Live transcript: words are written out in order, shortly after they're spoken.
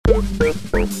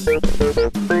Good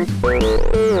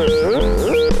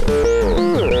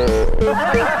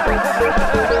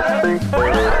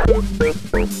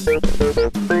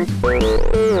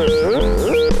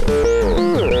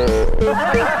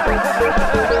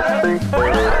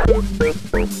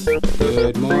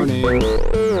morning.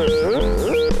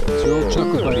 It's your old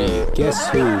chuckle buddy. Guess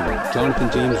who?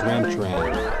 Jonathan James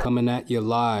Ramcharan, coming at you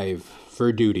live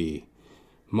for duty.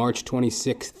 March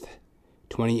 26th,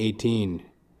 2018.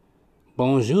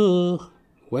 Bonjour.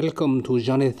 Welcome to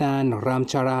Jonathan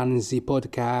Ramcharan, the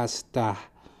podcast.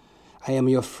 I am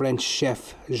your French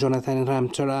chef, Jonathan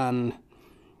Ramcharan.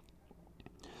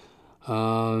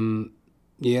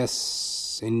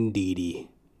 Yes, indeedy.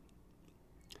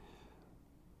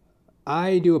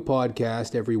 I do a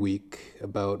podcast every week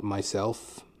about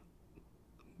myself,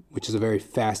 which is a very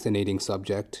fascinating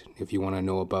subject if you want to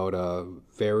know about a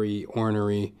very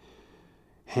ornery,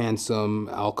 handsome,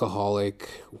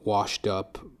 alcoholic, washed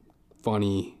up,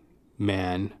 funny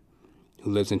man who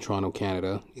lives in Toronto,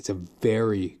 Canada. It's a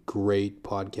very great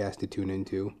podcast to tune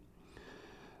into.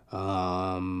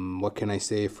 What can I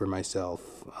say for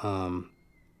myself?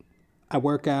 I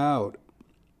work out.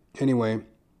 Anyway,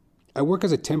 I work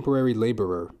as a temporary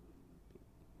laborer.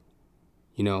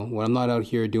 You know, when I'm not out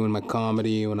here doing my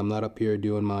comedy, when I'm not up here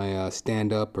doing my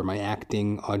stand-up or my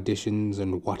acting auditions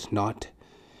and whatnot,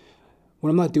 when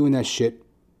I'm not doing that shit,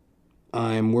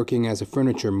 I'm working as a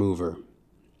furniture mover.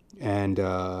 And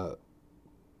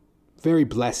very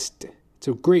blessed. It's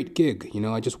a great gig, you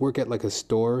know. I just work at like a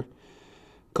store,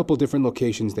 a couple different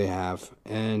locations they have.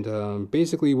 And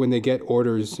basically when they get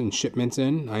orders and shipments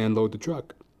in, I unload the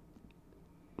truck.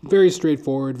 Very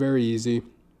straightforward, very easy.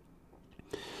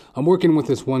 I'm working with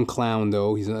this one clown,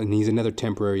 though. He's another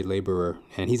temporary laborer,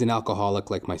 and he's an alcoholic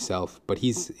like myself, but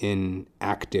he's in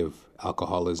active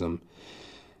alcoholism.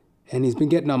 And he's been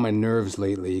getting on my nerves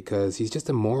lately because he's just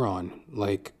a moron.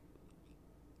 Like,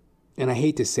 and I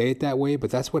hate to say it that way,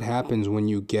 but that's what happens when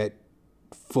you get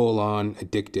full-on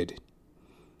addicted.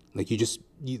 Like, you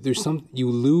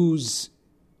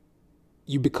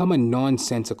become a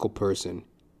nonsensical person.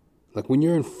 Like, when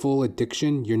you're in full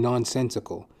addiction, you're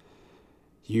nonsensical.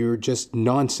 You're just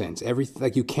nonsense.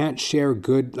 Like, you can't share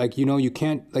good, like, you know, you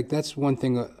can't, like, that's one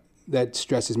thing that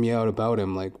stresses me out about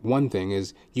him. Like, one thing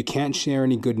is, you can't share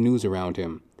any good news around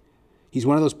him. He's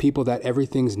one of those people that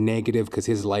everything's negative because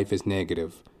his life is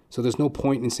negative. So there's no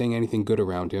point in saying anything good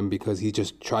around him because he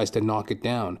just tries to knock it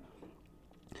down.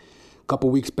 A couple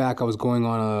weeks back, I was going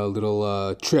on a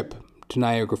little trip to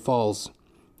Niagara Falls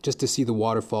just to see the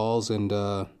waterfalls and,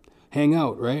 hang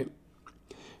out, right?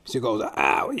 So he goes,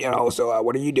 so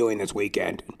what are you doing this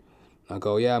weekend? I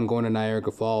go, yeah, I'm going to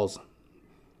Niagara Falls.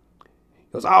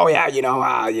 He goes, oh yeah,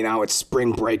 it's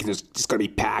spring break. It's going to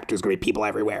be packed. There's going to be people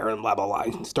everywhere and blah, blah, blah.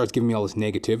 He starts giving me all this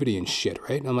negativity and shit,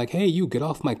 right? And I'm like, hey, you get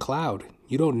off my cloud.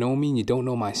 You don't know me and you don't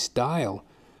know my style.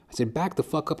 I said, back the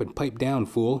fuck up and pipe down,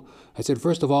 fool. I said,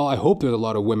 first of all, I hope there's a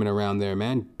lot of women around there,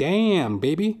 man. Damn,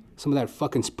 baby. Some of that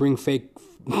fucking spring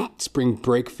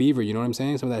break fever, you know what I'm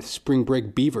saying? Some of that spring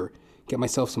break beaver. Get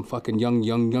myself some fucking young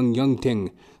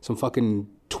ting. Some fucking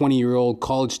 20-year-old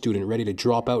college student ready to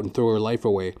drop out and throw her life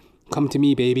away. Come to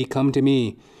me, baby, come to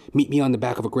me. Meet me on the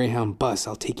back of a Greyhound bus.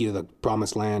 I'll take you to the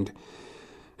promised land.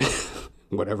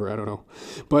 Whatever, I don't know.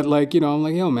 But like, you know, I'm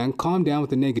like, yo, man, calm down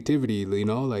with the negativity, you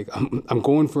know? Like, I'm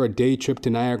going for a day trip to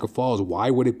Niagara Falls. Why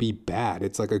would it be bad?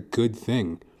 It's like a good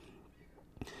thing.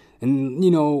 And,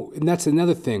 you know, and that's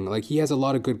another thing. Like, he has a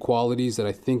lot of good qualities that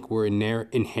I think were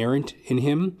inherent in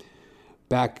him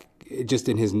back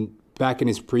in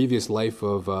his previous life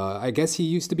of, I guess he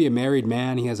used to be a married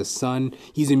man. He has a son.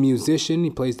 He's a musician. He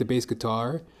plays the bass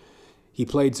guitar. He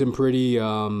played some pretty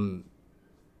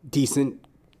decent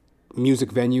music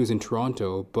venues in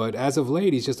Toronto. But as of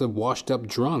late, he's just a washed up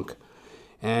drunk.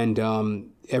 And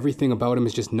everything about him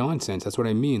is just nonsense. That's what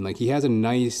I mean. Like, he has a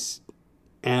nice,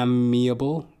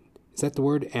 amiable... Is that the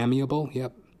word? Amiable?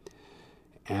 Yep.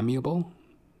 Amiable?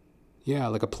 Yeah,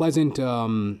 like a pleasant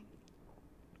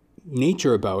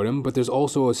nature about him, but there's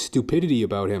also a stupidity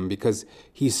about him because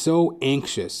he's so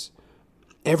anxious.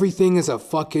 Everything is a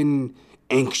fucking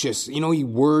anxious. You know, he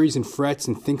worries and frets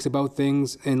and thinks about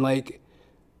things. And like,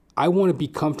 I want to be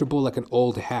comfortable like an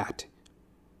old hat.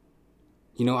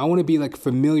 You know, I want to be like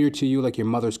familiar to you like your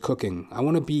mother's cooking. I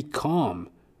want to be calm.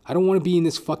 I don't want to be in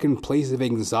this fucking place of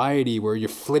anxiety where you're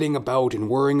flitting about and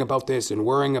worrying about this and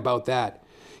worrying about that.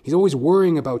 He's always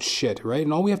worrying about shit, right?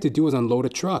 And all we have to do is unload a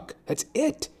truck. That's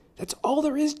it. That's all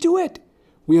there is to it.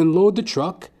 We unload the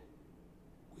truck,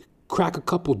 crack a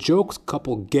couple jokes,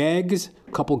 couple gags,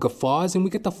 couple guffaws, and we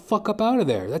get the fuck up out of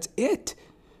there. That's it.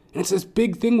 And it's this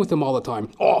big thing with him all the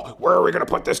time. Oh, where are we going to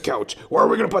put this couch? Where are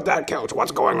we going to put that couch?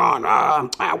 What's going on?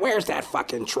 Where's that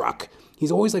fucking truck?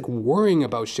 He's always like worrying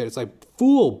about shit. It's like,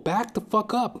 fool, back the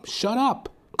fuck up. Shut up.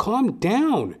 Calm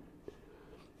down.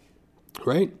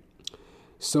 Right?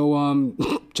 So,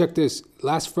 check this.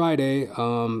 Last Friday,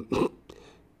 and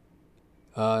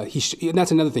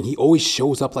that's another thing. He always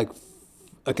shows up like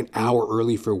an hour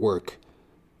early for work.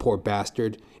 Poor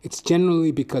bastard. It's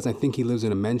generally because I think he lives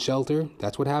in a men's shelter.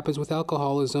 That's what happens with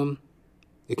alcoholism.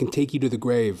 It can take you to the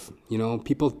grave. You know,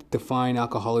 people define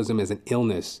alcoholism as an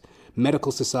illness.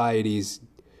 Medical societies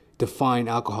define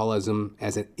alcoholism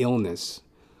as an illness.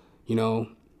 You know,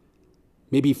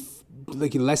 maybe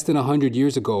like less than 100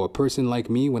 years ago, a person like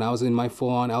me, when I was in my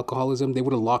full-on alcoholism, they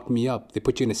would have locked me up. They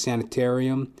put you in a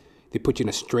sanitarium. They put you in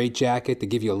a straitjacket. They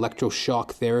give you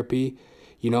electroshock therapy.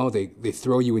 You know, they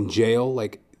throw you in jail.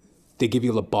 Like, they give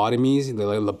you lobotomies. They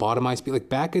lobotomize people. Like,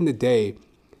 back in the day,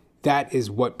 that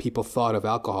is what people thought of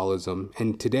alcoholism.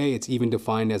 And today, it's even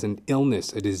defined as an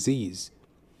illness, a disease.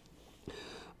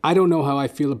 I don't know how I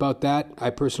feel about that.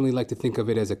 I personally like to think of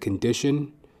it as a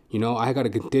condition. You know, I got a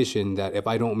condition that if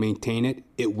I don't maintain it,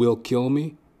 it will kill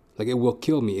me. Like, it will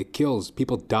kill me. It kills.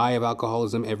 People die of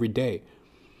alcoholism every day.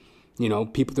 You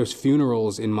know, there's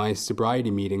funerals in my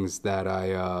sobriety meetings that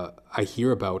I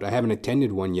hear about. I haven't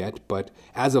attended one yet, but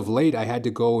as of late, I had to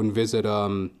go and visit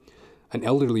an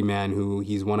elderly man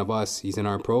he's one of us. He's in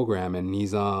our program, and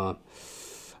he's I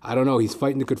don't know. He's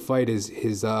fighting the good fight.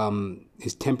 His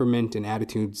temperament and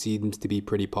attitude seems to be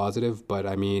pretty positive, but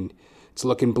I mean, it's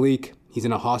looking bleak. He's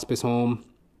in a hospice home.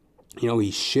 You know,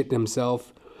 he's shitting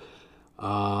himself.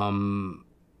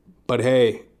 But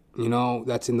hey. You know,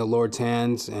 that's in the Lord's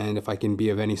hands, and if I can be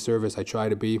of any service, I try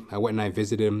to be. I went and I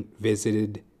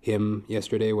visited him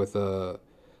yesterday with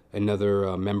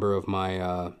another member of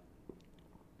my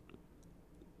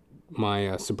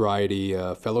sobriety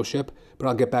fellowship, but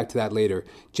I'll get back to that later.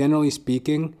 Generally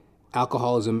speaking,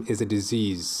 alcoholism is a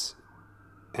disease,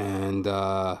 and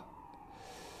I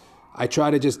try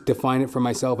to just define it for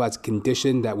myself as a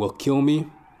condition that will kill me.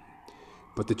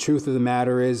 But the truth of the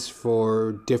matter is,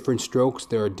 for different strokes,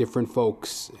 there are different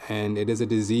folks. And it is a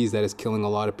disease that is killing a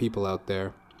lot of people out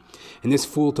there. And this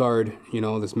fooltard, you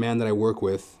know, this man that I work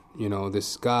with, you know,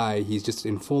 this guy, he's just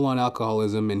in full-on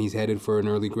alcoholism and he's headed for an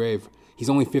early grave. He's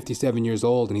only 57 years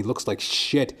old and he looks like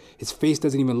shit. His face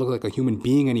doesn't even look like a human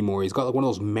being anymore. He's got like one of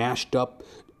those mashed up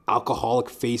alcoholic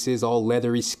faces, all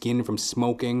leathery skin from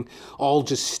smoking, all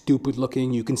just stupid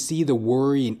looking. You can see the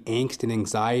worry and angst and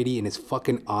anxiety in his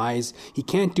fucking eyes. He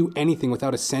can't do anything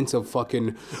without a sense of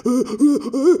fucking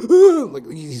like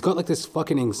he's got like this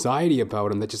fucking anxiety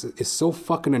about him that just is so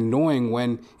fucking annoying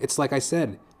when it's like I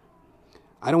said,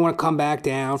 I don't want to come back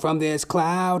down from this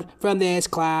cloud.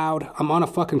 I'm on a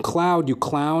fucking cloud, you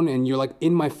clown, and you're like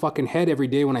in my fucking head every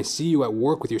day when I see you at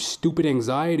work with your stupid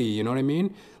anxiety, you know what I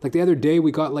mean? Like the other day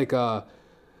we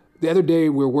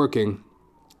were working,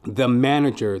 the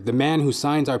manager, the man who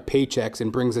signs our paychecks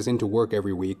and brings us into work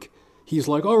every week, he's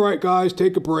like, all right, guys,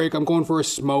 take a break. I'm going for a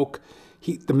smoke.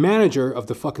 The manager of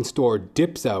the fucking store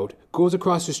dips out, goes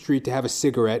across the street to have a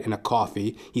cigarette and a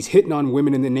coffee. He's hitting on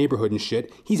women in the neighborhood and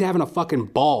shit. He's having a fucking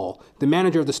ball. The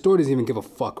manager of the store doesn't even give a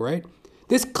fuck, right?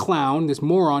 This clown, this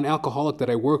moron alcoholic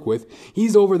that I work with,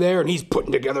 he's over there and he's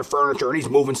putting together furniture and he's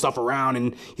moving stuff around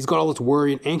and he's got all this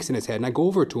worry and angst in his head. And I go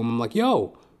over to him, I'm like,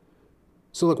 yo,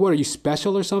 so like what, are you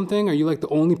special or something? Are you like the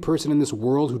only person in this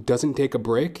world who doesn't take a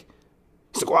break?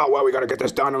 He's like, well, we got to get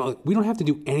this done. I'm like, we don't have to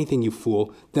do anything, you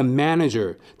fool. The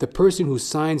manager, the person who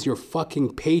signs your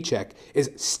fucking paycheck,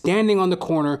 is standing on the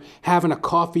corner having a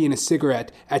coffee and a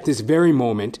cigarette at this very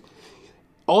moment.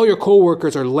 All your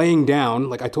coworkers are laying down.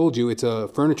 Like I told you, it's a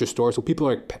furniture store, so people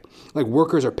are like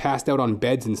workers are passed out on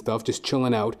beds and stuff, just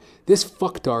chilling out. This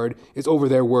fucktard is over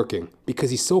there working because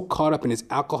he's so caught up in his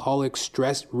alcoholic,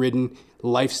 stress-ridden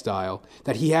lifestyle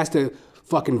that he has to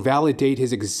fucking validate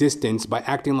his existence by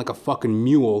acting like a fucking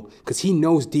mule because he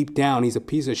knows deep down he's a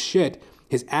piece of shit.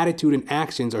 His attitude and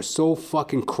actions are so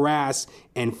fucking crass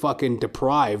and fucking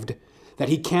deprived that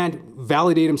he can't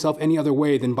validate himself any other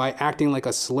way than by acting like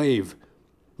a slave.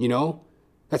 You know?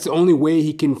 That's the only way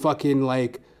he can fucking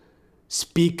like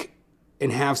speak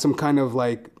and have some kind of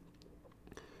like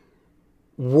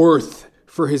worth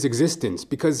for his existence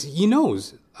because he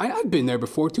knows. I've been there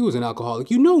before too as an alcoholic.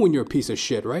 You know when you're a piece of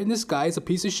shit, right? And this guy is a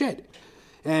piece of shit.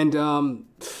 And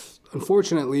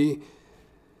unfortunately,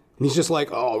 he's just like,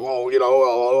 oh, well, you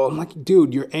know. I'm like,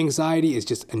 dude, your anxiety is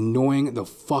just annoying the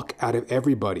fuck out of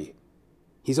everybody.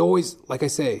 He's always, like I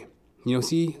say, you know,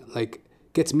 see, like,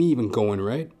 gets me even going,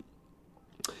 right?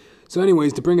 So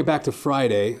anyways, to bring it back to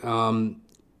Friday,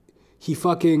 he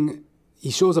fucking, he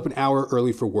shows up an hour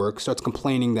early for work, starts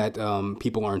complaining that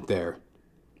people aren't there.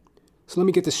 So let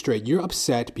me get this straight. You're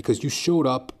upset because you showed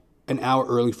up an hour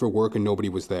early for work and nobody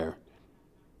was there.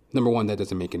 Number one, that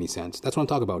doesn't make any sense. That's what I'm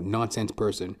talking about. Nonsense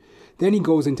person. Then he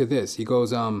goes into this. He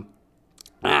goes,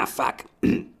 fuck.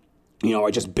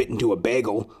 I just bit into a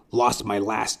bagel, lost my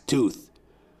last tooth.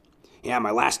 Yeah,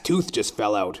 my last tooth just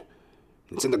fell out.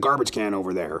 It's in the garbage can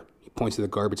over there. He points to the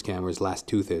garbage can where his last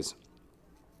tooth is.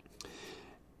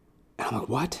 And I'm like,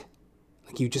 what?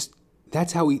 Like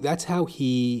that's how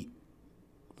he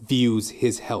views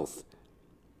his health.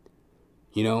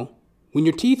 When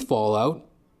your teeth fall out,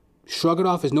 shrug it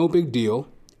off as no big deal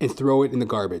and throw it in the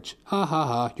garbage. Ha ha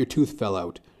ha, your tooth fell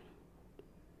out.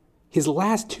 His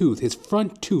last tooth, his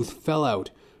front tooth fell out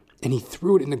and he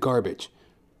threw it in the garbage.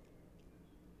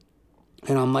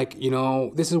 And I'm like,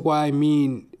 this is why I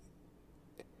mean,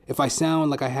 if I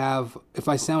sound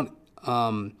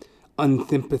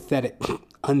unsympathetic,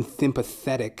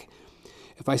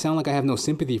 if I sound like I have no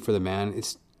sympathy for the man,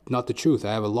 it's not the truth.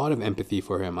 I have a lot of empathy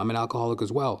for him. I'm an alcoholic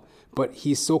as well. But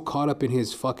he's so caught up in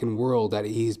his fucking world that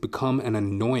he's become an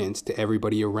annoyance to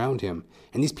everybody around him.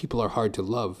 And these people are hard to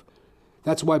love.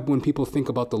 That's why when people think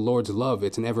about the Lord's love,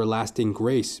 it's an everlasting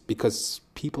grace, because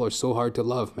people are so hard to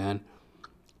love, man.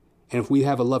 And if we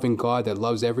have a loving God that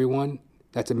loves everyone,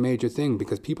 that's a major thing,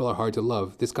 because people are hard to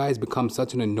love. This guy has become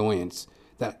such an annoyance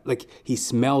that, he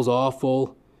smells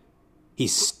awful.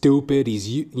 He's stupid.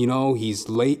 He's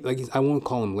late. I won't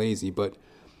call him lazy, but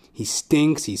he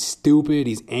stinks. He's stupid.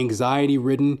 He's anxiety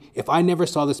ridden. If I never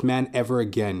saw this man ever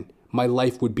again, my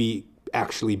life would be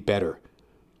actually better.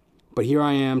 But here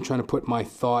I am trying to put my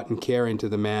thought and care into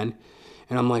the man.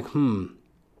 And I'm like,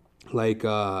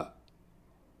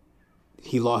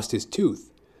 he lost his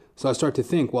tooth. So I start to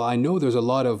think, well, I know there's a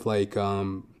lot of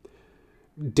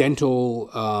dental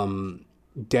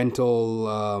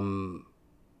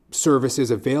services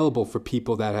available for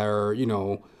people that are,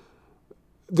 people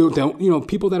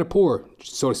that are poor,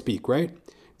 so to speak, right?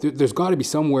 There's got to be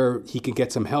somewhere he can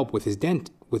get some help with his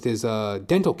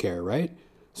dental care, right?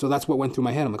 So that's what went through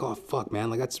my head. I'm like, oh, fuck, man,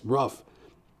 that's rough.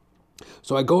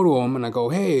 So I go to him and I go,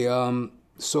 hey,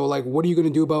 so what are you going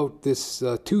to do about this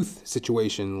tooth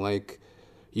situation?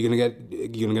 You gonna get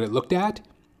it looked at? And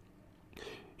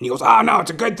he goes, oh, no,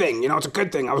 it's a good thing. It's a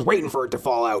good thing. I was waiting for it to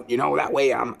fall out. That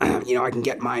way, I can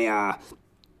get my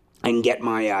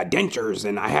dentures,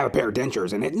 and I have a pair of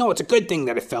dentures. And it's a good thing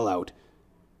that it fell out.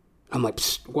 I'm like,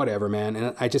 whatever, man.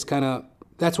 And I just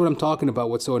that's what I'm talking about.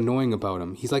 What's so annoying about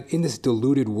him? He's in this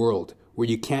deluded world where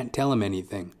you can't tell him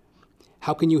anything.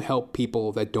 How can you help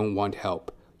people that don't want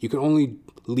help? You can only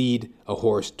lead a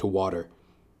horse to water.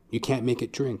 You can't make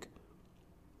it drink.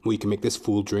 Well, you can make this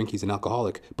fool drink. He's an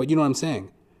alcoholic. But you know what I'm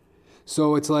saying?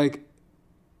 So it's I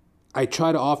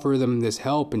try to offer them this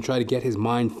help and try to get his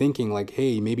mind thinking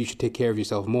hey, maybe you should take care of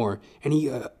yourself more. And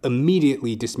he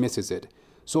immediately dismisses it.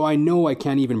 So I know I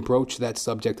can't even broach that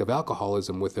subject of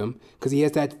alcoholism with him because he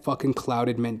has that fucking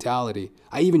clouded mentality.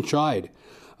 I even tried.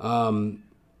 I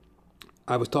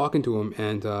was talking to him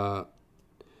and,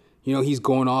 he's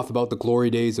going off about the glory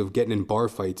days of getting in bar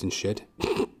fights and shit.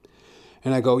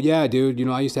 And I go, yeah, dude,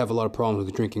 I used to have a lot of problems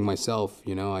with drinking myself.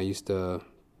 I used to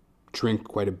drink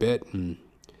quite a bit and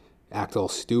act all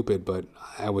stupid, but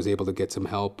I was able to get some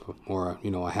help or,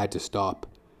 I had to stop.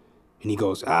 And he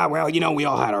goes, well, we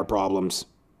all had our problems.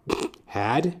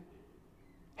 Had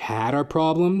our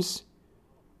problems?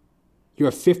 You're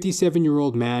a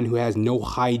 57-year-old man who has no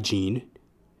hygiene,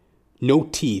 no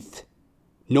teeth,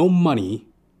 no money,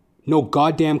 no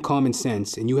goddamn common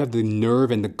sense, and you have the nerve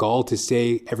and the gall to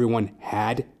say everyone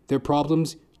had their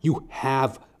problems? You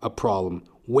have a problem.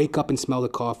 Wake up and smell the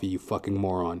coffee, you fucking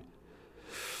moron.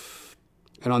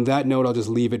 And on that note, I'll just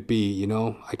leave it be,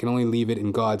 I can only leave it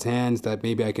in God's hands that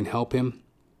maybe I can help him.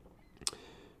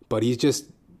 But he's just,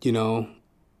 I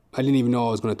didn't even know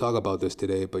I was going to talk about this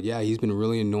today. But yeah, he's been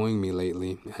really annoying me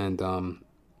lately. And,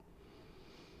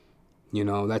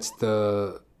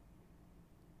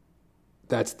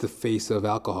 that's the face of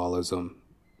alcoholism,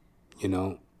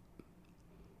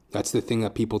 That's the thing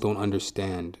that people don't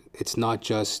understand. It's not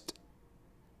just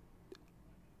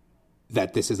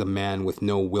that this is a man with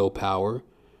no willpower.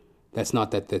 That's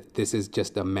not that this is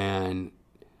just a man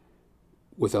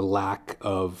with a lack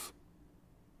of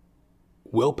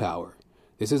willpower.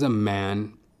 This is a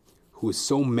man who is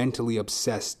so mentally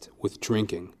obsessed with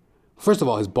drinking. First of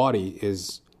all, his body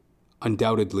is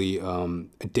undoubtedly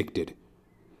addicted.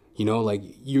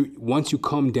 Once you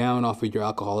come down off of your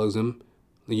alcoholism,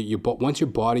 once your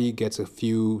body gets a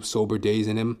few sober days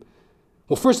in him.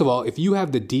 Well, first of all, if you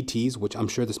have the DTs, which I'm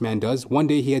sure this man does, one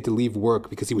day he had to leave work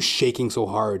because he was shaking so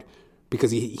hard because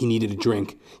he needed a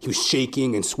drink. He was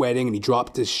shaking and sweating, and he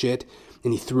dropped his shit,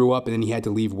 and he threw up, and then he had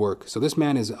to leave work. So this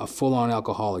man is a full-on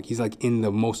alcoholic. He's like he's in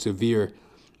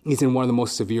one of the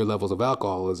most severe levels of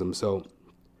alcoholism. So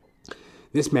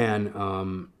this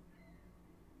man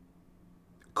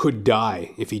could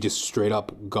die if he just straight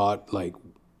up got like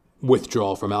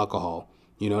withdrawal from alcohol.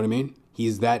 You know what I mean?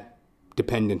 He's that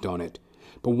dependent on it.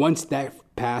 But once that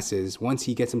passes, once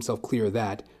he gets himself clear of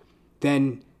that,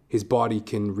 then his body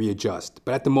can readjust.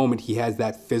 But at the moment, he has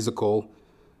that physical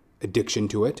addiction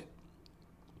to it.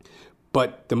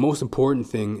 But the most important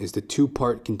thing is the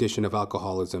 2-part condition of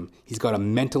alcoholism. He's got a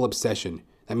mental obsession.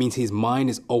 That means his mind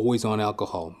is always on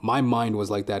alcohol. My mind was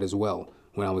like that as well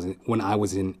when I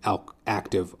was in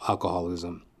active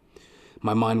alcoholism.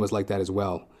 My mind was like that as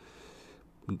well.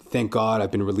 Thank God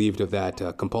I've been relieved of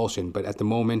that compulsion. But at the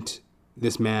moment,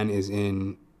 this man is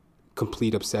in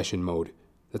complete obsession mode.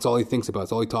 That's all he thinks about.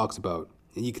 That's all he talks about.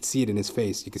 And you can see it in his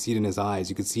face. You can see it in his eyes.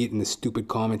 You can see it in the stupid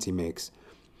comments he makes.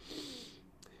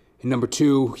 And number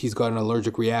 2, he's got an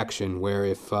allergic reaction where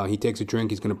if he takes a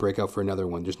drink, he's going to break out for another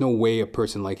one. There's no way a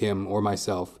person like him or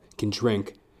myself can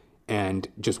drink and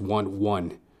just want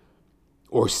one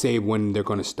or say when they're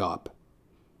going to stop.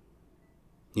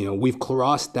 You know, we've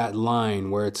crossed that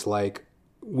line where it's like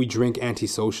we drink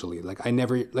antisocially.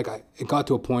 It got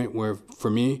to a point where for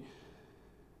me,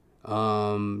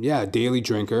 daily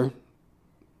drinker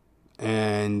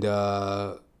and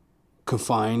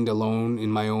confined alone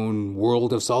in my own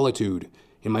world of solitude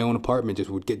in my own apartment, just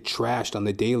would get trashed on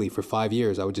the daily for 5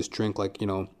 years. I would just drink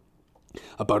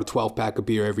about a 12-pack of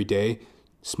beer every day,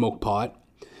 smoke pot.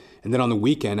 And then on the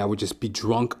weekend, I would just be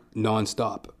drunk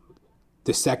nonstop.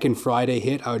 The second Friday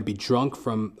hit, I would be drunk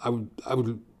I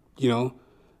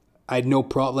had no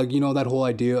problem. That whole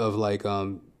idea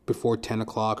of before 10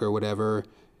 o'clock or whatever.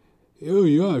 Oh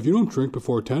yeah, if you don't drink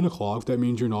before 10 o'clock, that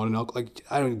means you're not an alcoholic.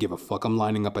 I don't give a fuck. I'm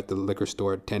lining up at the liquor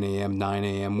store at 10 a.m., 9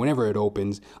 a.m., whenever it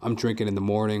opens. I'm drinking in the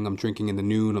morning. I'm drinking in the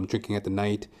noon. I'm drinking at the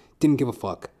night. Didn't give a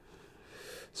fuck.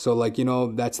 So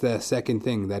that's the second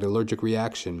thing, that allergic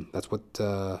reaction. That's what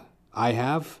I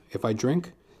have if I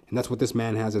drink. And that's what this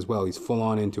man has as well. He's full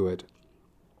on into it.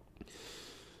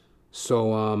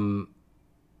 So,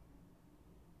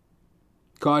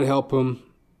 God help him.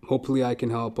 Hopefully I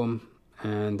can help him.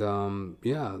 And,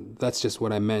 that's just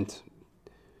what I meant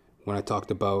when I talked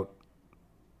about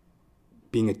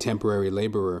being a temporary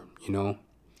laborer,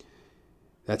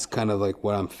 That's kind of like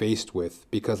what I'm faced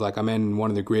with. Because, I'm in one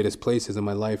of the greatest places in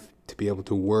my life to be able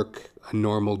to work a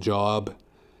normal job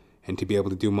and to be able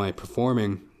to do my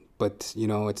performing. But,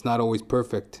 it's not always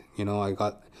perfect.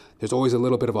 There's always a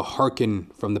little bit of a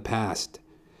hearken from the past.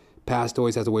 Past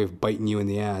always has a way of biting you in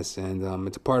the ass. And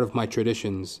it's a part of my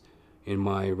traditions in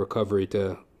my recovery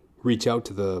to reach out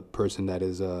to the person that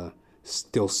is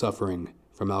still suffering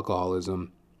from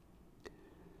alcoholism.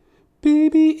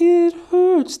 Baby, it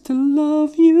hurts to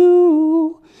love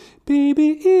you.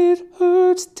 Baby, it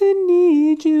hurts to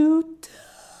need you.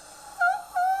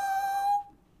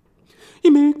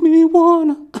 You make me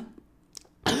wanna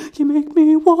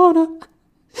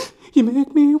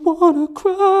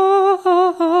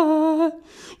cry.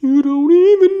 You don't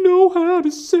even know how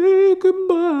to say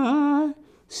goodbye.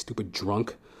 Stupid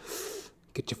drunk.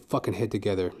 Get your fucking head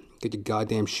together. Get your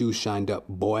goddamn shoes shined up,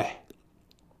 boy.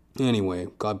 Anyway,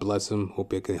 God bless him.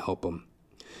 Hope it can help him.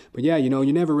 But yeah, you're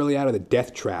never really out of the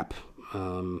death trap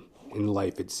in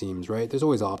life, it seems, right? There's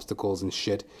always obstacles and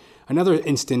shit. Another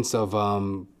instance of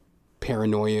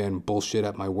paranoia and bullshit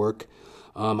at my work.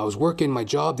 I was working my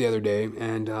job the other day,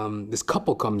 and this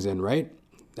couple comes in, right,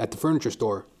 at the furniture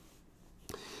store.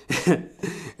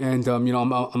 And I'm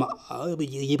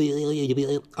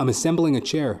assembling a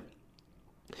chair,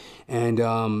 and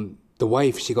the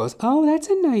wife, she goes, "Oh, that's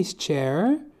a nice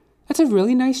chair. That's a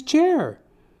really nice chair."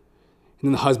 And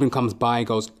then the husband comes by and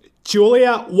goes,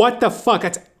 "Julia, what the fuck?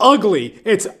 That's ugly.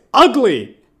 It's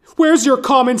ugly. Where's your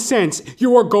common sense?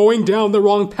 You are going down the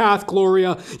wrong path,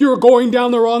 Gloria. You are going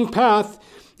down the wrong path."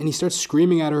 And he starts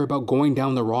screaming at her about going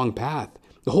down the wrong path.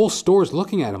 The whole store's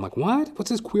looking at him like, what?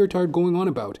 What's this queer-tard going on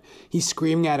about? He's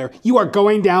screaming at her, "You are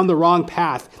going down the wrong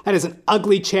path. That is an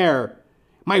ugly chair.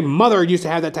 My mother used to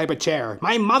have that type of chair.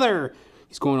 My mother."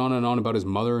 He's going on and on about his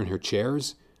mother and her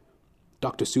chairs.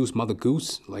 Dr. Seuss, Mother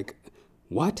Goose. Like,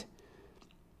 what?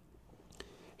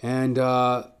 And,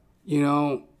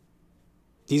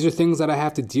 these are things that I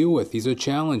have to deal with. These are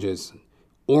challenges.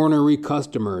 Ornery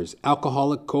customers,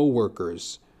 alcoholic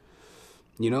co-workers.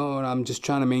 I'm just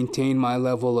trying to maintain my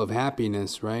level of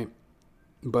happiness, right?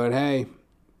 But hey,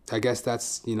 I guess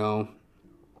that's the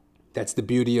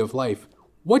beauty of life.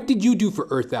 What did you do for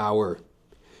Earth Hour?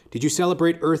 Did you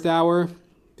celebrate Earth Hour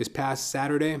this past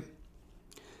Saturday.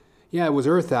 Yeah, it was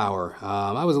Earth Hour.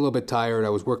 I was a little bit tired. I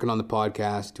was working on the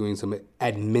podcast, doing some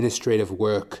administrative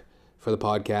work for the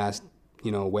podcast,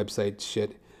 website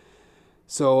shit.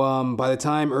 So by the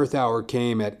time Earth Hour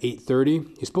came at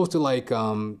 8:30, you're supposed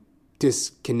to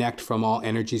disconnect from all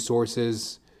energy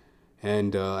sources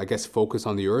and I guess focus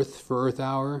on the Earth for Earth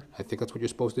Hour. I think that's what you're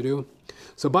supposed to do.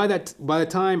 So by the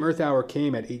time Earth Hour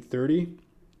came at 8:30,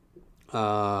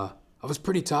 I was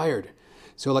pretty tired.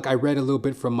 So I read a little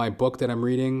bit from my book that I'm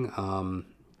reading.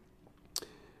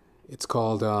 It's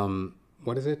called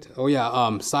what is it? Oh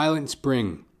yeah, Silent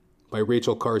Spring by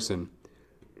Rachel Carson.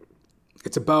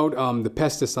 It's about the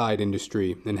pesticide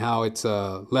industry and how it's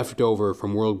left over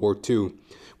from World War II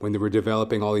when they were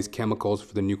developing all these chemicals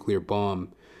for the nuclear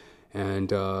bomb. And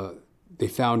they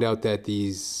found out that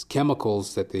these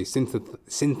chemicals that they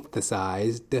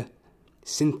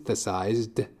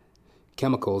synthesized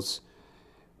chemicals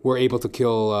were able to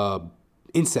kill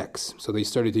insects. So they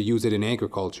started to use it in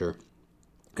agriculture.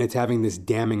 And it's having this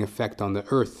damning effect on the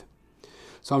earth.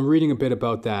 So I'm reading a bit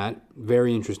about that.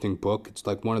 Very interesting book. It's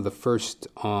one of the first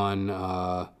on,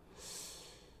 I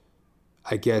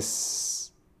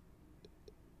guess,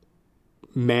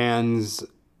 man's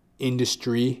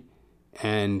industry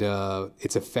and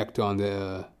its effect on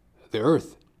the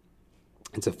earth,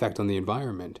 its effect on the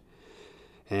environment.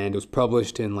 And it was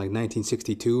published in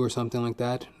 1962 or something like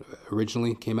that,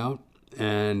 originally came out.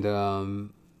 And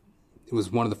it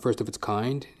was one of the first of its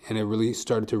kind, and it really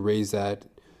started to raise that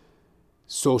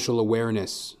social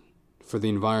awareness for the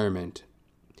environment.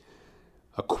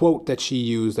 A quote that she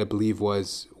used, I believe,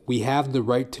 was, "We have the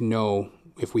right to know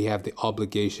if we have the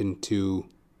obligation to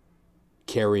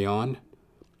carry on."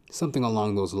 Something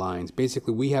along those lines.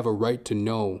 Basically, we have a right to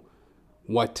know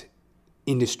what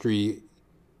industry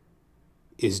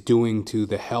is doing to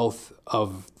the health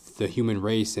of the human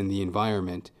race and the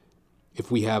environment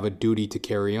if we have a duty to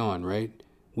carry on, right?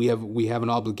 We have an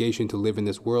obligation to live in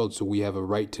this world, so we have a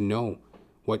right to know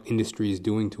what industry is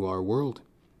doing to our world.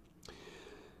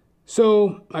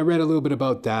 So I read a little bit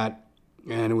about that,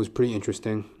 and it was pretty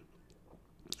interesting.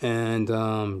 And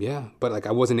but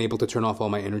I wasn't able to turn off all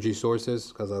my energy sources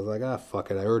because I was like,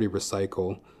 fuck it, I already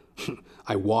recycle.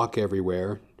 I walk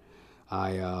everywhere.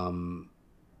 I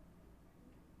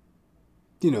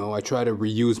try to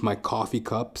reuse my coffee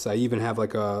cups. I even have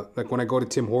when I go to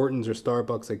Tim Hortons or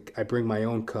Starbucks, I bring my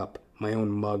own cup, my own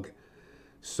mug.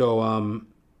 So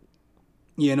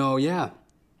yeah.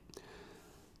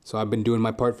 So I've been doing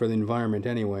my part for the environment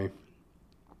anyway.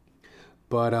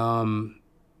 But a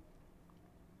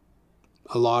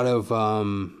lot of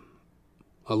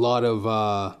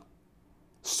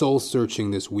soul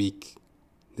searching this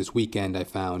weekend I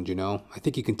found, I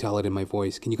think you can tell it in my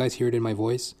voice. Can you guys hear it in my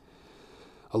voice?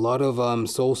 A lot of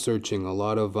soul searching, a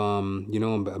lot of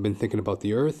I've been thinking about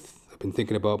the earth. I've been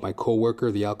thinking about my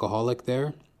coworker, the alcoholic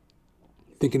there.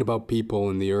 Thinking about people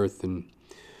and the earth, and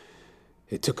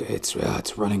it's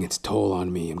running its toll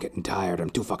on me. I'm getting tired. I'm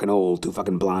too fucking old, too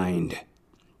fucking blind.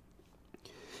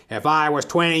 If I was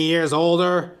 20 years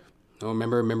older,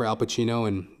 remember Al Pacino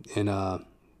in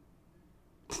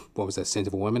what was that, Scent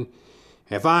of a Woman?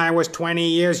 If I was 20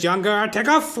 years younger, I'd take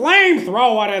a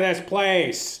flamethrower to this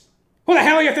place. Who the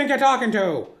hell you think you're talking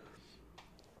to?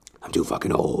 I'm too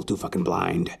fucking old, too fucking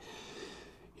blind.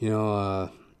 A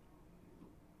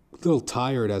little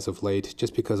tired as of late,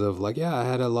 just because of I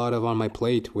had a lot on my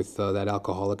plate with that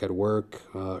alcoholic at work,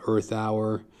 Earth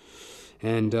Hour,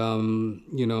 and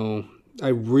I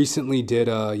recently did,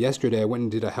 yesterday I went and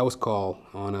did a house call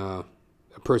on a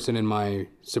person in my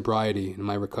sobriety, in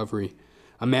my recovery.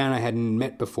 A man I hadn't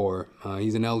met before.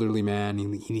 He's an elderly man.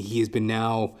 He has been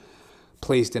now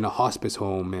placed in a hospice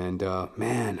home. And,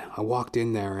 man, I walked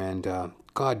in there and,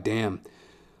 goddamn,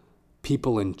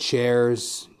 people in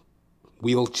chairs,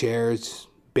 wheelchairs,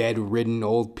 bedridden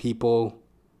old people,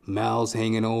 mouths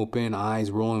hanging open,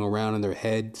 eyes rolling around in their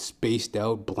head, spaced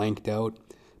out, blanked out.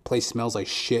 Place smells like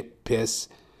shit, piss,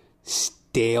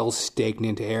 stale,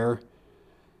 stagnant air.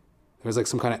 There's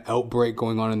some kind of outbreak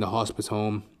going on in the hospice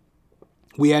home.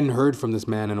 We hadn't heard from this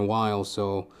man in a while,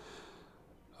 so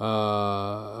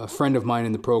a friend of mine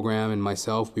in the program and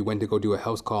myself, we went to go do a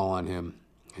house call on him.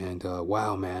 And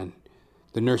wow, man.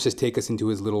 The nurses take us into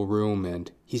his little room,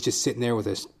 and he's just sitting there with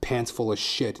his pants full of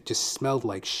shit. It just smelled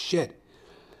like shit.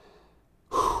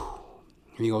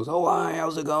 And he goes, "Oh, hi,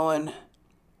 how's it going?"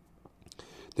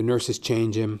 The nurses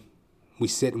change him. We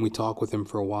sit and we talk with him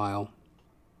for a while.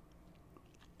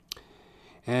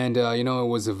 And, it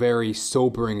was a very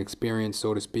sobering experience,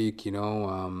 so to speak,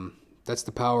 That's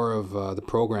the power of the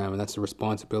program, and that's the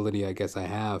responsibility I guess I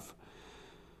have.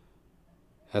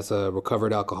 as a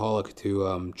recovered alcoholic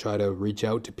to try to reach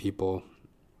out to people,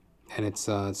 and it's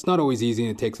not always easy,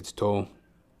 and it takes its toll.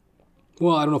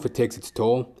 Well, I don't know if it takes its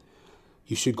toll.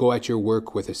 You should go at your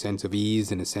work with a sense of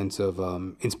ease and a sense of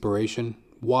inspiration.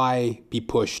 Why be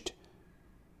pushed?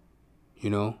 You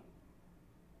know?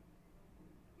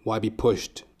 Why be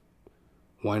pushed?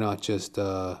 Why not just...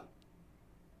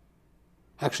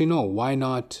 Actually, no. Why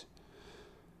not...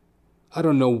 I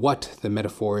don't know what the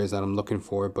metaphor is that I'm looking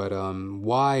for, but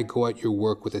why go at your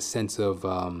work with a sense of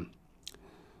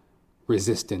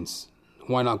resistance?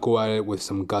 Why not go at it with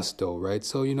some gusto, right?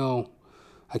 So,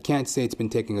 I can't say it's been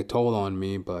taking a toll on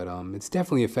me, but it's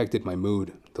definitely affected my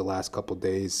mood the last couple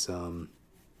days.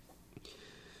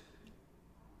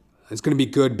 It's going to be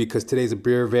good because today's a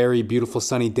very beautiful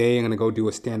sunny day. I'm going to go do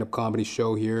a stand-up comedy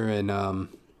show here in a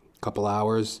couple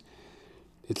hours.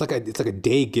 It's like a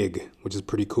day gig, which is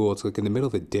pretty cool. It's like in the middle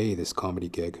of the day, this comedy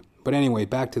gig. But anyway,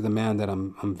 back to the man that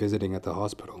I'm visiting at the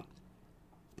hospital.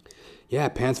 Yeah,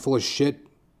 pants full of shit,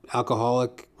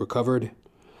 alcoholic, recovered.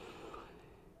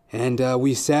 And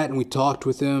we sat and we talked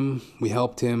with him. We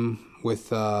helped him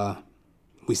with,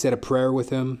 we said a prayer with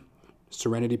him,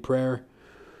 serenity prayer.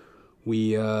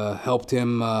 We helped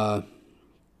him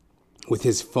with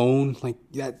his phone. Like,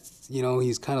 that's,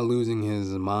 he's kind of losing his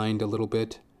mind a little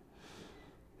bit.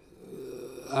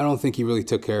 I don't think he really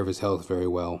took care of his health very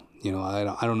well. I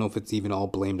don't know if it's even all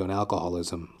blamed on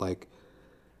alcoholism. Like,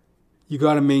 you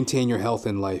got to maintain your health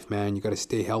in life, man. You got to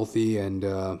stay healthy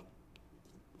and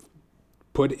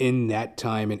put in that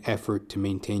time and effort to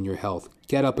maintain your health.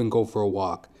 Get up and go for a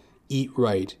walk. Eat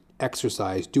right.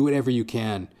 Exercise. Do whatever you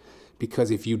can.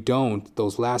 Because if you don't,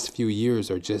 those last few years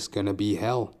are just going to be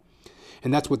hell.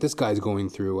 And that's what this guy's going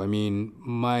through. I mean,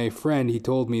 my friend, he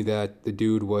told me that the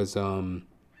dude was...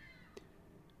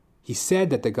 He said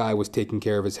that the guy was taking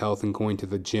care of his health and going to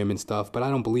the gym and stuff, but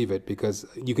I don't believe it because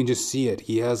you can just see it.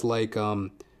 He has like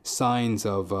signs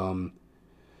of...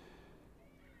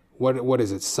 What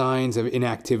is it? Signs of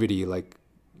inactivity. Like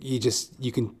you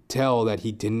can tell that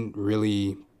he didn't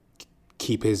really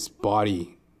keep his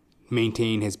body,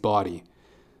 maintain his body.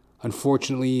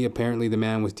 Unfortunately, apparently the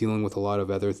man was dealing with a lot of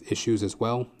other issues as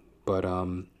well. But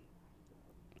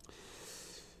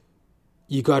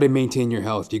you got to maintain your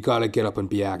health. You got to get up and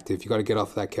be active. You got to get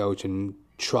off that couch and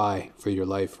try for your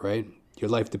life, right? Your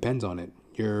life depends on it.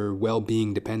 Your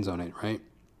well-being depends on it, right?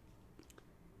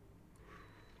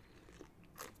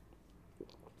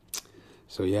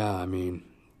 So yeah, I mean,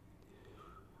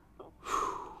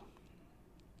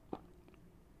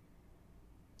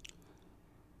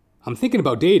 I'm thinking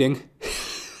about dating.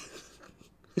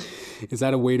 Is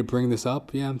that a way to bring this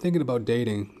up? Yeah, I'm thinking about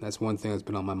dating. That's one thing that's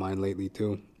been on my mind lately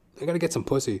too. I gotta get some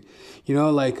pussy. I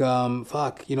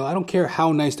don't care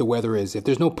how nice the weather is. If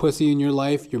there's no pussy in your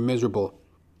life, you're miserable.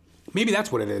 Maybe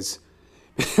that's what it is.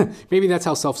 Maybe that's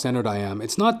how self-centered I am.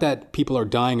 It's not that people are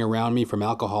dying around me from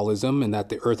alcoholism and that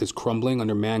the earth is crumbling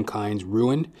under mankind's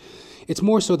ruin. It's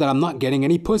more so that I'm not getting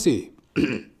any pussy.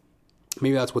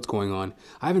 Maybe that's what's going on.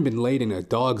 I haven't been laid in a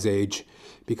dog's age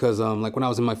because when I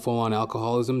was in my full-on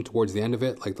alcoholism towards the end of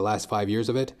it, like the last 5 years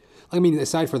of it,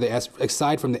 aside from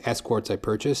the escorts I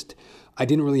purchased, I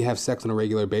didn't really have sex on a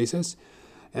regular basis.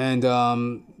 And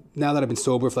now that I've been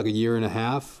sober for like a year and a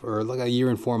half or like a year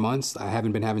and 4 months, I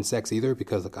haven't been having sex either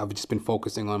because I've just been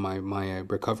focusing on my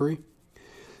recovery.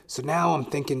 So now I'm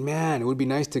thinking, man, it would be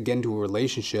nice to get into a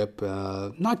relationship,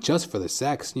 not just for the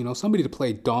sex, somebody to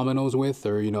play dominoes with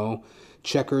or,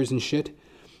 checkers and shit.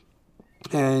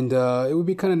 And it would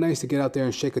be kind of nice to get out there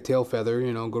and shake a tail feather,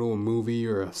 go to a movie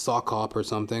or a sock hop or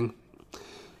something.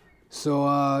 So,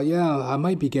 I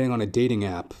might be getting on a dating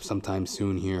app sometime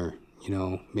soon here.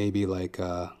 Maybe like,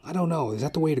 I don't know. Is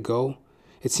that the way to go?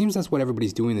 It seems that's what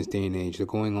everybody's doing this day and age. They're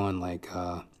going on like,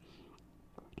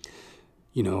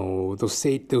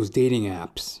 those dating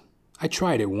apps. I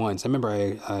tried it once. I remember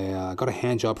I got a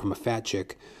hand job from a fat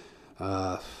chick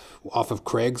off of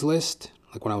Craigslist,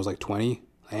 like when I was like 20.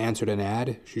 I answered an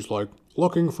ad. She's like,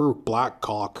 looking for black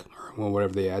cock, or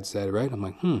whatever the ad said, right? I'm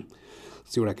like, let's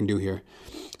see what I can do here.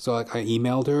 So I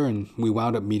emailed her and we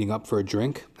wound up meeting up for a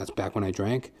drink. That's back when I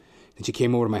drank. And she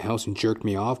came over to my house and jerked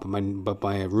me off, but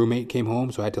my roommate came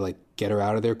home, so I had to like get her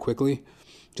out of there quickly,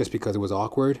 just because it was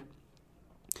awkward.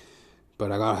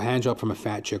 But I got a hand job from a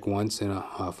fat chick once,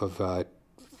 off of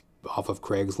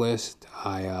Craigslist.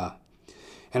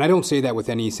 And I don't say that with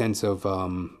any sense of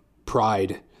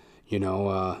pride,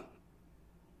 I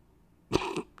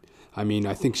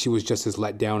think she was just as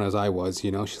let down as I was.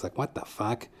 She's like, what the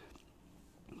fuck,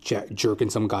 jerking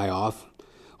some guy off,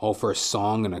 all for a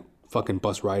song and a fucking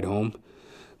bus ride home.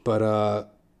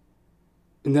 But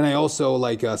And then I also,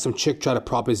 like, some chick tried to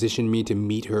proposition me to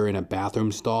meet her in a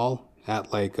bathroom stall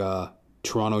at, like,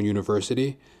 Toronto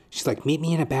University. She's like, meet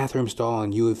me in a bathroom stall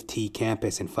on U of T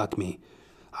campus and fuck me.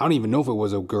 I don't even know if it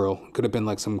was a girl. It could have been,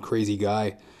 like, some crazy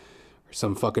guy or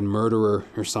some fucking murderer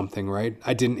or something, right?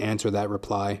 I didn't answer that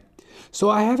reply. So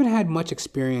I haven't had much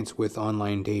experience with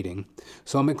online dating.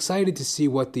 So I'm excited to see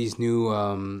what these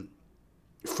new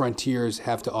frontiers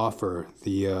have to offer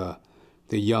the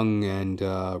young and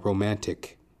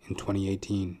romantic in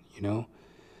 2018, you know?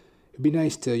 It'd be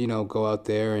nice to, you know, go out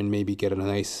there and maybe get a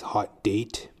nice hot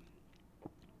date.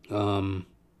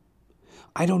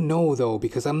 I don't know, though,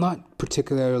 because I'm not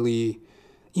particularly,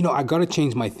 you know, I gotta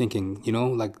change my thinking, you know?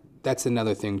 Like, that's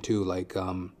another thing, too, like,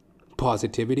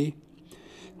 positivity.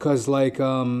 Because, like,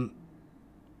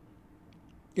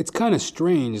 it's kind of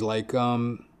strange, like,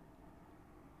 I'm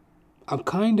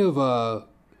kind of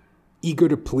eager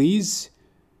to please.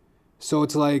 So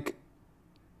it's like,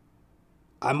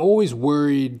 I'm always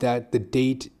worried that the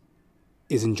date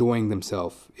is enjoying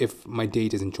themselves, if my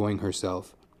date is enjoying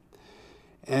herself.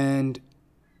 And,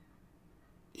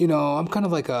 you know, I'm kind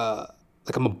of like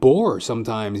I'm a bore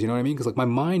sometimes, you know what I mean? Because, like, my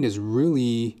mind is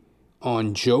really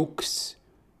on jokes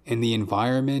and the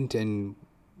environment, and,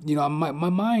 you know, my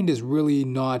mind is really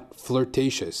not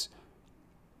flirtatious.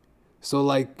 So,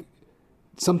 like,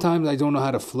 sometimes I don't know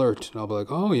how to flirt, and I'll be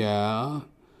like, oh, yeah,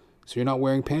 so you're not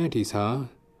wearing panties, huh?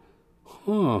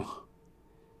 Huh.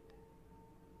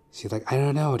 She's like, I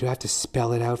don't know, do I have to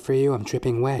spell it out for you? I'm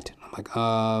dripping wet. I'm like,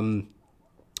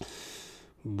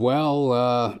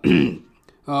 well,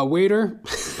 waiter.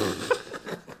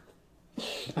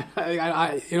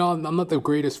 I you know, I'm not the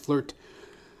greatest flirt.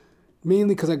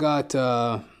 Mainly because I got,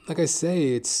 like I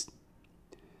say,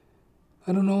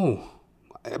 I don't know.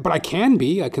 But I can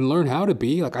be. I can learn how to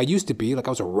be. Like, I used to be. Like, I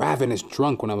was a ravenous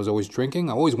drunk when I was always drinking.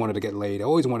 I always wanted to get laid. I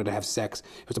always wanted to have sex.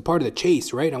 It was a part of the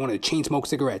chase, right? I wanted to chain smoke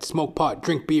cigarettes, smoke pot,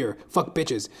 drink beer, fuck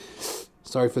bitches.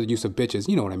 Sorry for the use of bitches.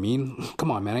 You know what I mean.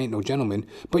 Come on, man. I ain't no gentleman.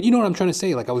 But you know what I'm trying to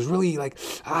say. Like, I was really like,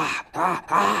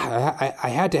 I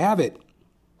had to have it.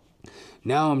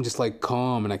 Now I'm just like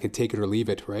calm and I can take it or leave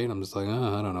it, right? I'm just like,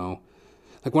 I don't know.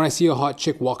 Like, when I see a hot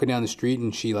chick walking down the street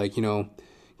and she, like, you know,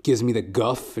 gives me the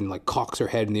guff and, like, cocks her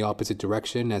head in the opposite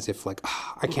direction as if, like,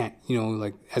 I can't, you know,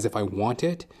 like, as if I want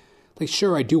it. Like,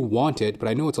 sure, I do want it, but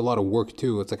I know it's a lot of work,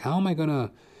 too. It's like, how am I going to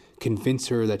convince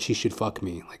her that she should fuck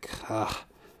me? Like,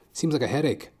 seems like a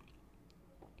headache.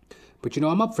 But, you know,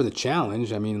 I'm up for the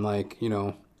challenge. I mean, like, you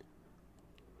know,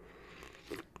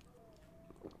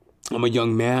 I'm a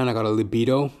young man. I got a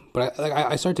libido. But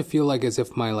I start to feel like as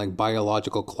if my, like,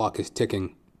 biological clock is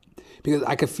ticking. Because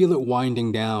I could feel it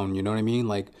winding down, you know what I mean?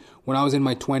 Like, when I was in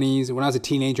my 20s, when I was a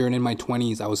teenager and in my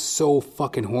 20s, I was so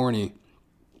fucking horny.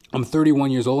 I'm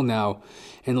 31 years old now,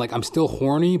 and, like, I'm still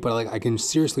horny, but, like, I can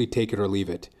seriously take it or leave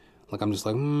it. Like, I'm just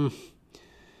like,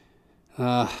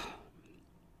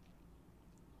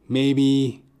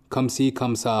 maybe, come see,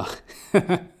 come sa.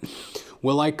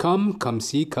 Will I come? Come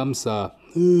see, come sa.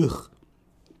 Ugh.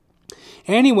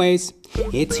 Anyways,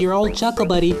 it's your old chuckle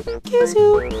buddy,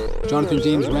 Kizoo, Jonathan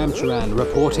James Ramcharan,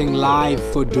 reporting live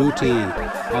for duty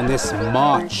on this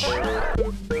March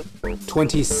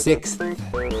 26th,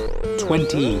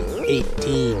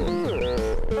 2018.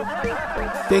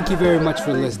 Thank you very much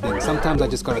for listening. Sometimes I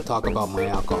just gotta talk about my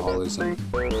alcoholism,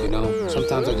 you know?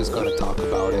 Sometimes I just gotta talk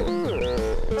about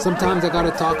it. Sometimes I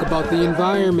gotta talk about the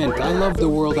environment. I love the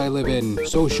world I live in.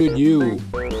 So should you.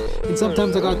 And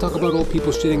sometimes I gotta talk about old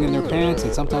people shitting in their pants,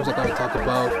 and sometimes I gotta talk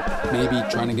about maybe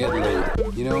trying to get laid,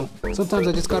 you know? Sometimes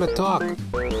I just gotta talk.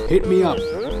 Hit me up,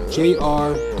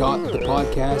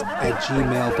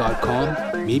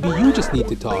 jr.thepodcast@gmail.com. Maybe you just need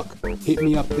to talk. Hit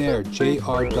me up there,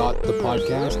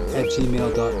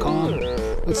 jr.thepodcast@gmail.com.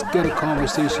 Let's get a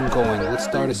conversation going. Let's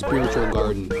start a spiritual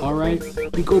garden, alright?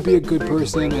 You go be a good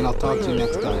person, and I'll talk to you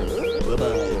next time.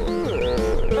 Bye-bye.